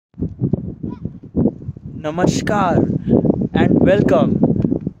Namaskar and welcome.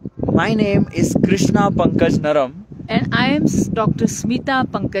 My name is Krishna Pankaj Naram and I am Dr. Smita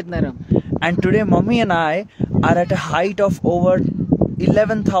Pankaj Naram. And today Mummy and I are at a height of over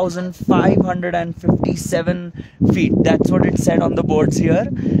 11,557 feet. That's what it said on the boards here.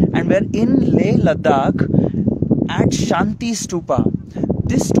 And we're in Leh Ladakh at Shanti Stupa.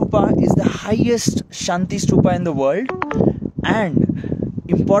 This stupa is the highest Shanti Stupa in the world, and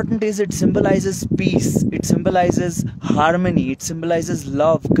important is it symbolizes peace, it symbolizes harmony, it symbolizes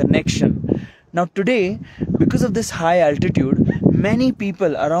love, connection. Now today, because of this high altitude, many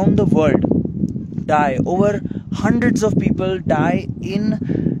people around the world die. Over hundreds of people die in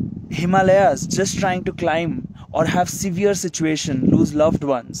Himalayas just trying to climb, or have severe situation, lose loved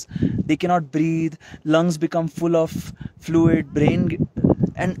ones. They cannot breathe, lungs become full of fluid, brain,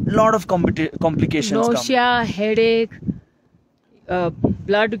 and lot of complications. Nausea, headache,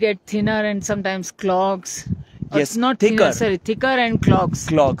 blood get thinner and sometimes clogs. Yes, not thicker. Thicker and clogs.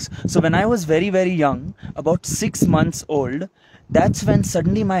 So when I was very young, about 6 months old, that's when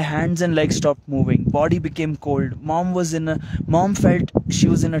suddenly my hands and legs stopped moving. Body became cold. Mom felt she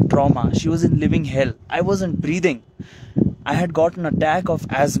was in a trauma. She was in living hell. I wasn't breathing. I had got an attack of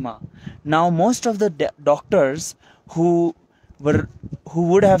asthma. Now most of the doctors who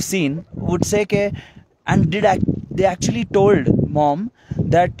would have seen would say they actually told mom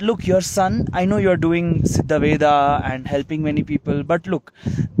that, look, your son, I know you're doing Siddha Veda and helping many people, but look,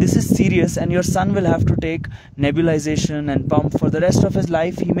 this is serious and your son will have to take nebulization and pump for the rest of his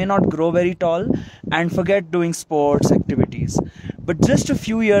life. He may not grow very tall and forget doing sports activities. But just a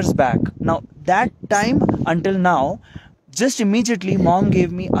few years back, now that time until now, just immediately mom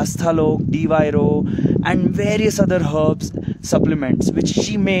gave me Asthalok, Diviro and various other herbs, supplements which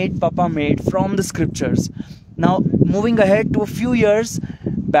Papa made from the scriptures. Now moving ahead to a few years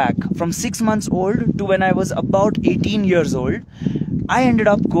back, from 6 months old to when I was about 18 years old, I ended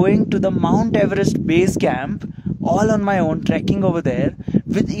up going to the Mount Everest base camp all on my own, trekking over there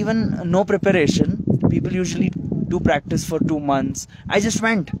with even no preparation. People usually do practice for 2 months. I just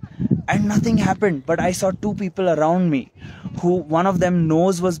went and nothing happened, but I saw 2 people around me one of them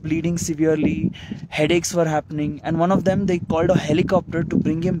nose was bleeding severely, headaches were happening, and one of them, they called a helicopter to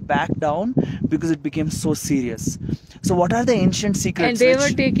bring him back down because it became so serious. So what are the ancient secrets? And they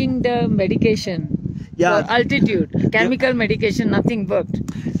were taking the medication for altitude, chemical medication, nothing worked.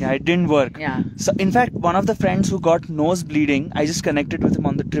 Yeah, it didn't work. Yeah. So in fact, one of the friends who got nose bleeding, I just connected with him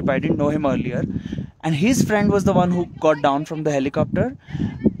on the trip. I didn't know him earlier, and his friend was the one who got down from the helicopter.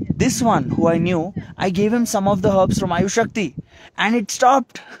 This one who I knew, I gave him some of the herbs from Ayush Shakti and it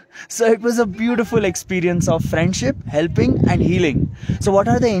stopped. So it was a beautiful experience of friendship, helping and healing. So what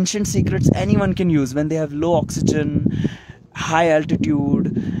are the ancient secrets anyone can use when they have low oxygen, high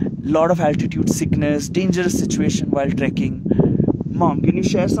altitude, lot of altitude sickness, dangerous situation while trekking? Mom, can you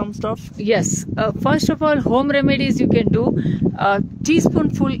share some stuff? Yes. First of all, home remedies you can do. A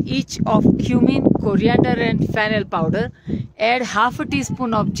teaspoonful each of cumin, coriander and fennel powder. Add half a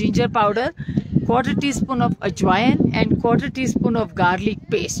teaspoon of ginger powder, quarter teaspoon of ajwain and quarter teaspoon of garlic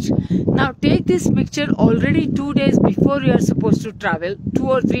paste. Now take this mixture already 2 days before you are supposed to travel, 2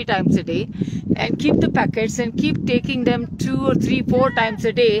 or 3 times a day, and keep the packets and keep taking them 2 or 3, 4 times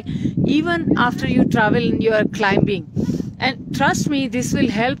a day, even after you travel and you are climbing. And trust me, this will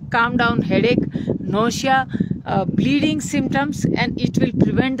help calm down headache, nausea, bleeding symptoms, and it will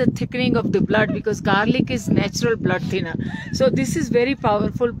prevent the thickening of the blood because garlic is natural blood thinner. So this is very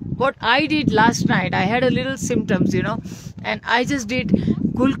powerful. What I did last night, I had a little symptoms, and I just did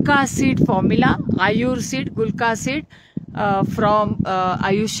Gulka seed formula, Ayur seed, Gulka seed from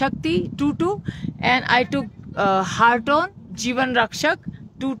Ayush Shakti 2-2, and I took Hearton, Jivan Rakshak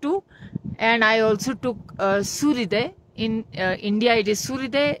 2-2, and I also took Suriday. In India it is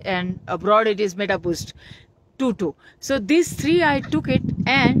Suriday and abroad it is Metaboost 2-2. So these 3 I took it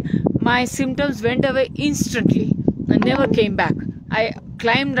and my symptoms went away instantly and never came back. I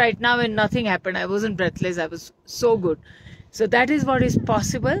climbed right now and nothing happened. I wasn't breathless. I was so good. So that is what is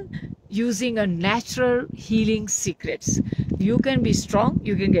possible using a natural healing secrets. You can be strong,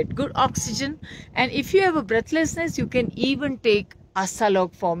 you can get good oxygen, and if you have a breathlessness, you can even take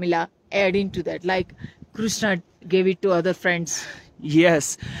Asthalok formula, add into that, like Krishna gave it to other friends.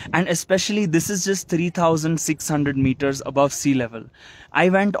 Yes, and especially this is just 3,600 meters above sea level. I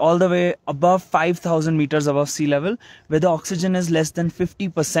went all the way above 5,000 meters above sea level, where the oxygen is less than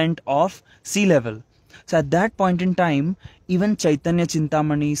 50% of sea level. So at that point in time, even Chaitanya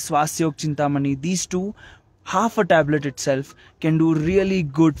Chintamani, Swasyog Chintamani, these two, half a tablet itself can do really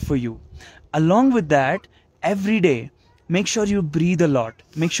good for you. Along with that, every day, make sure you breathe a lot.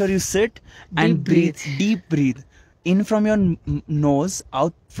 Make sure you sit and deep breathe. In from your nose,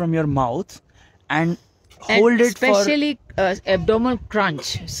 out from your mouth, and hold it for... Especially abdominal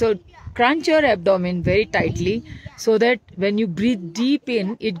crunch. So crunch your abdomen very tightly so that when you breathe deep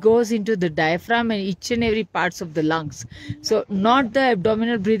in, it goes into the diaphragm and each and every parts of the lungs. So not the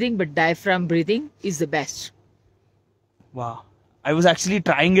abdominal breathing, but diaphragm breathing is the best. Wow. I was actually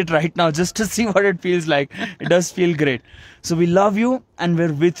trying it right now just to see what it feels like. It does feel great. So we love you and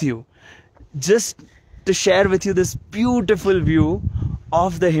we're with you. Just to share with you this beautiful view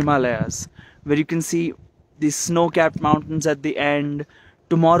of the Himalayas, where you can see these snow-capped mountains at the end.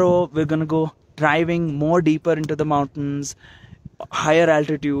 Tomorrow we're gonna go driving more deeper into the mountains, higher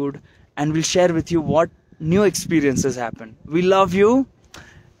altitude, and we'll share with you what new experiences happen. We love you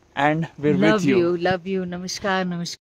and we're with you. Love you. Namaskar.